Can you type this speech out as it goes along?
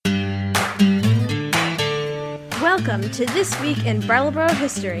Welcome to This Week in Brattleboro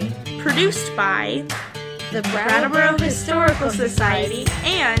History, produced by the Brattleboro Historical Society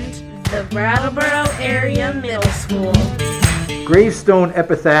and the Brattleboro Area Middle School. Gravestone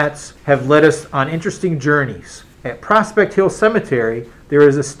epitaphs have led us on interesting journeys. At Prospect Hill Cemetery, there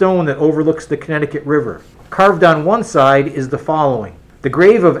is a stone that overlooks the Connecticut River. Carved on one side is the following: the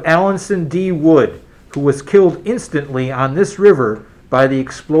grave of Alanson Wood, who was killed instantly on this river by the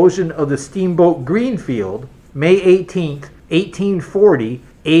explosion of the steamboat Greenfield, May 18, 1840,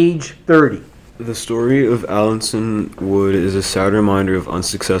 age 30. The story of Alanson Wood is a sad reminder of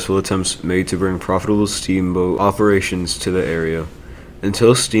unsuccessful attempts made to bring profitable steamboat operations to the area.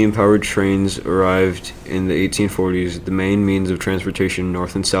 Until steam-powered trains arrived in the 1840s, the main means of transportation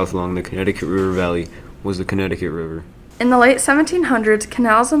north and south along the Connecticut River Valley was the Connecticut River. In the late 1700s,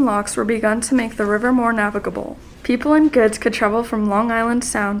 canals and locks were begun to make the river more navigable. People and goods could travel from Long Island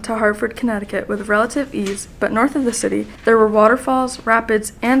Sound to Hartford, Connecticut with relative ease, but north of the city, there were waterfalls,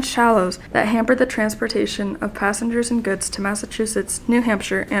 rapids, and shallows that hampered the transportation of passengers and goods to Massachusetts, New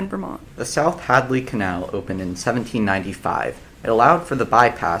Hampshire, and Vermont. The South Hadley Canal opened in 1795. It allowed for the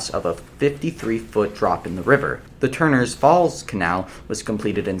bypass of a 53-foot drop in the river. The Turner's Falls Canal was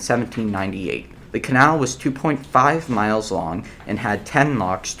completed in 1798. The canal was 2.5 miles long and had 10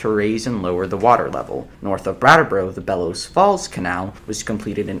 locks to raise and lower the water level. North of Brattleboro, the Bellows Falls Canal was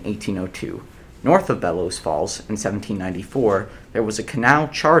completed in 1802. North of Bellows Falls, in 1794, there was a canal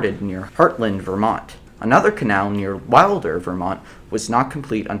charted near Hartland, Vermont. Another canal near Wilder, Vermont, was not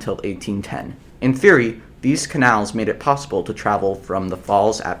complete until 1810. In theory, these canals made it possible to travel from the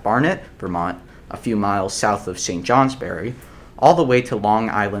falls at Barnet, Vermont, a few miles south of St. Johnsbury, all the way to Long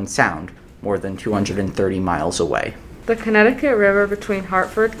Island Sound, more than 230 miles away. The Connecticut River between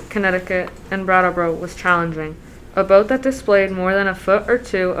Hartford, Connecticut, and Brattleboro was challenging. A boat that displayed more than a foot or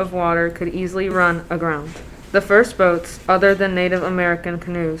two of water could easily run aground. The first boats, other than Native American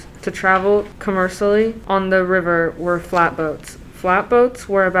canoes, to travel commercially on the river were flatboats. Flatboats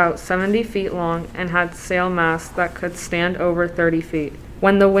were about 70 feet long and had sail masts that could stand over 30 feet.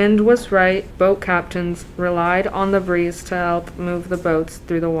 When the wind was right, boat captains relied on the breeze to help move the boats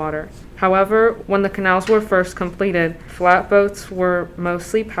through the water. However, when the canals were first completed, flatboats were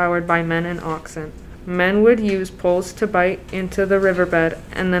mostly powered by men and oxen. Men would use poles to bite into the riverbed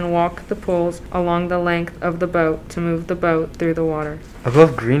and then walk the poles along the length of the boat to move the boat through the water.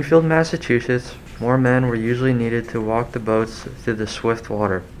 Above Greenfield, Massachusetts, more men were usually needed to walk the boats through the swift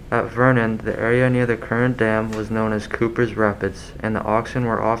water. At Vernon, the area near the current dam was known as Cooper's Rapids, and the oxen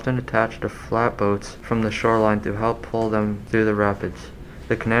were often attached to flatboats from the shoreline to help pull them through the rapids.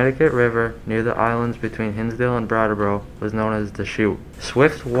 The Connecticut River, near the islands between Hinsdale and Brattleboro, was known as the Chute.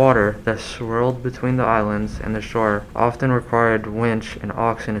 Swift water that swirled between the islands and the shore often required winch and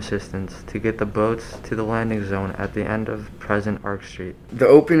oxen assistance to get the boats to the landing zone at the end of present Ark Street. The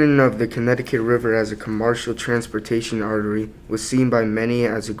opening of the Connecticut River as a commercial transportation artery was seen by many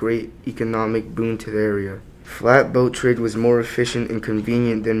as a great economic boon to the area. Flatboat trade was more efficient and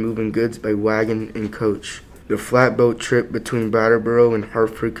convenient than moving goods by wagon and coach. The flatboat trip between Brattleboro and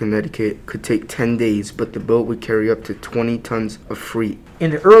Hartford, Connecticut could take 10 days, but the boat would carry up to 20 tons of freight.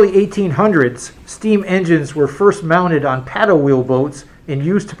 In the early 1800s, steam engines were first mounted on paddle wheel boats and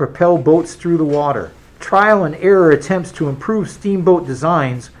used to propel boats through the water. Trial and error attempts to improve steamboat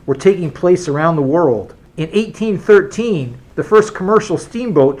designs were taking place around the world. In 1813, the first commercial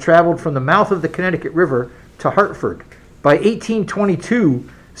steamboat traveled from the mouth of the Connecticut River to Hartford. By 1822,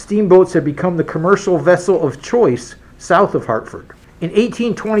 steamboats had become the commercial vessel of choice south of Hartford. In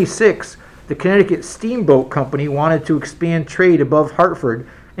 1826, the Connecticut Steamboat Company wanted to expand trade above Hartford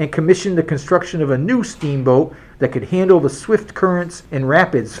and commissioned the construction of a new steamboat that could handle the swift currents and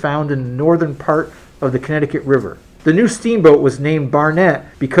rapids found in the northern part of the Connecticut River. The new steamboat was named Barnet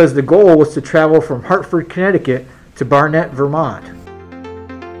because the goal was to travel from Hartford, Connecticut to Barnet, Vermont.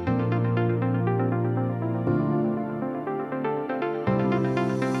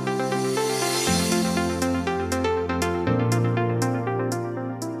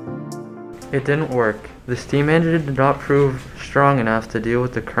 It didn't work. The steam engine did not prove strong enough to deal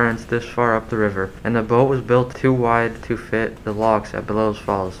with the currents this far up the river, and the boat was built too wide to fit the locks at Bellows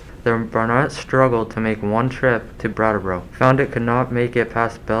Falls. The Barnet struggled to make one trip to Brattleboro, found it could not make it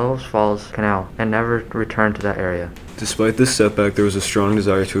past Bellows Falls Canal, and never returned to that area. Despite this setback, there was a strong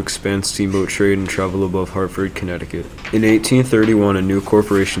desire to expand steamboat trade and travel above Hartford, Connecticut. In 1831, a new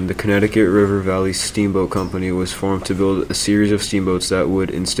corporation, the Connecticut River Valley Steamboat Company, was formed to build a series of steamboats that would,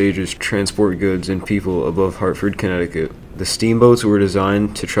 in stages, transport goods and people above Hartford, Connecticut. The steamboats were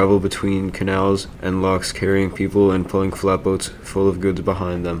designed to travel between canals and locks, carrying people and pulling flatboats full of goods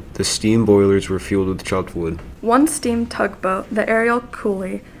behind them. The steam boilers were fueled with chopped wood. One steam tugboat, the Ariel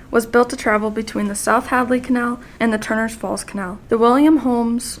Cooley, was built to travel between the South Hadley Canal and the Turner's Falls Canal. The William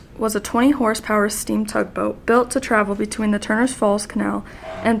Holmes was a 20-horsepower steam tugboat built to travel between the Turner's Falls Canal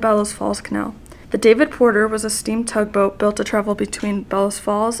and Bellows Falls Canal. The David Porter was a steam tugboat built to travel between Bellows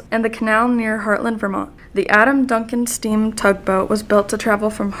Falls and the canal near Hartland, Vermont. The Adam Duncan steam tugboat was built to travel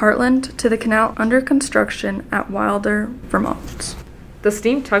from Hartland to the canal under construction at Wilder, Vermont. The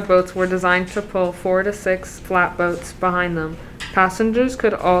steam tugboats were designed to pull 4 to 6 flatboats behind them. Passengers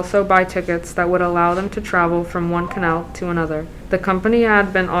could also buy tickets that would allow them to travel from one canal to another. The company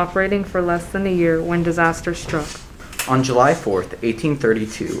had been operating for less than a year when disaster struck. On July 4th,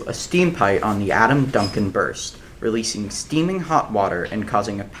 1832, a steam pipe on the Adam Duncan burst, releasing steaming hot water and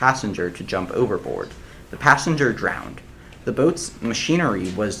causing a passenger to jump overboard. The passenger drowned. The boat's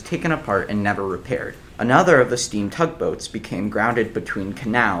machinery was taken apart and never repaired. Another of the steam tugboats became grounded between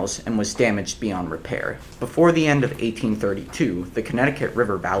canals and was damaged beyond repair. Before the end of 1832, the Connecticut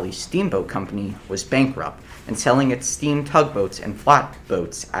River Valley Steamboat Company was bankrupt and selling its steam tugboats and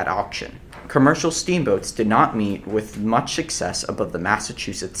flatboats at auction. Commercial steamboats did not meet with much success above the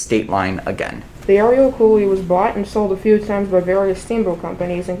Massachusetts state line again. The Ariel Cooley was bought and sold a few times by various steamboat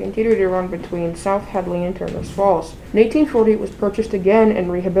companies and continued to run between South Hadley and Turner's Falls. In 1840, it was purchased again and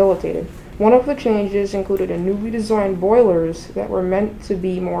rehabilitated. One of the changes included a newly designed boilers that were meant to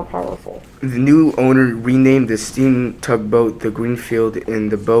be more powerful. The new owner renamed the steam tugboat the Greenfield, and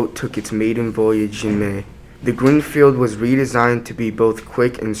the boat took its maiden voyage in May. The Greenfield was redesigned to be both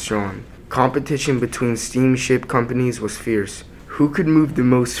quick and strong. Competition between steamship companies was fierce. Who could move the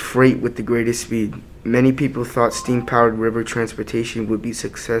most freight with the greatest speed? Many people thought steam-powered river transportation would be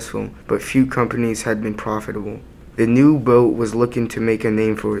successful, but few companies had been profitable. The new boat was looking to make a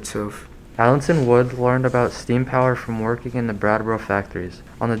name for itself. Alanson Wood learned about steam power from working in the Brattleboro factories.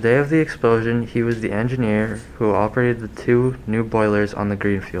 On the day of the explosion, he was the engineer who operated the 2 new boilers on the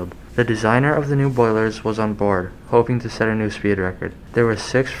Greenfield. The designer of the new boilers was on board, hoping to set a new speed record. There were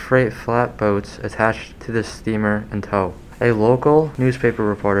 6 freight flatboats attached to the steamer in tow. A local newspaper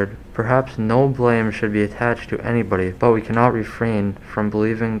reported, "Perhaps no blame should be attached to anybody, but we cannot refrain from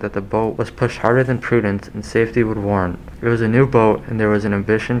believing that the boat was pushed harder than prudence and safety would warrant." It was a new boat, and there was an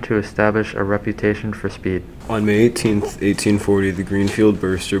ambition to establish a reputation for speed. On May 18, 1840, the Greenfield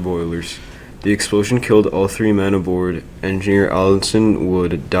burst her boilers. The explosion killed all 3 men aboard. Engineer Alanson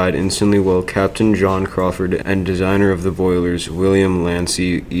Wood died instantly, while Captain John Crawford and designer of the boilers, William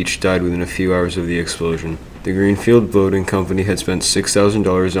Lancey, each died within a few hours of the explosion. The Greenfield Boating Company had spent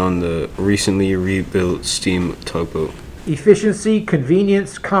 $6,000 on the recently rebuilt steam tugboat. Efficiency,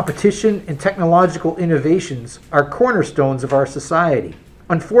 convenience, competition, and technological innovations are cornerstones of our society.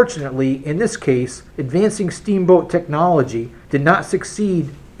 Unfortunately, in this case, advancing steamboat technology did not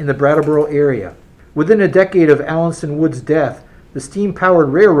succeed in the Brattleboro area. Within a decade of Alanson Wood's death, the steam-powered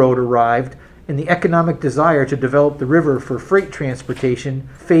railroad arrived, and the economic desire to develop the river for freight transportation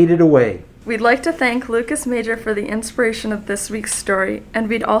faded away. We'd like to thank Lucas Major for the inspiration of this week's story, and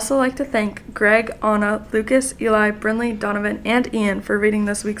we'd also like to thank Greg, Anna, Lucas, Eli, Brinley, Donovan, and Ian for reading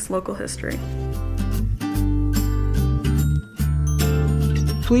this week's local history.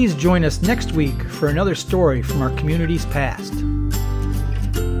 Please join us next week for another story from our community's past.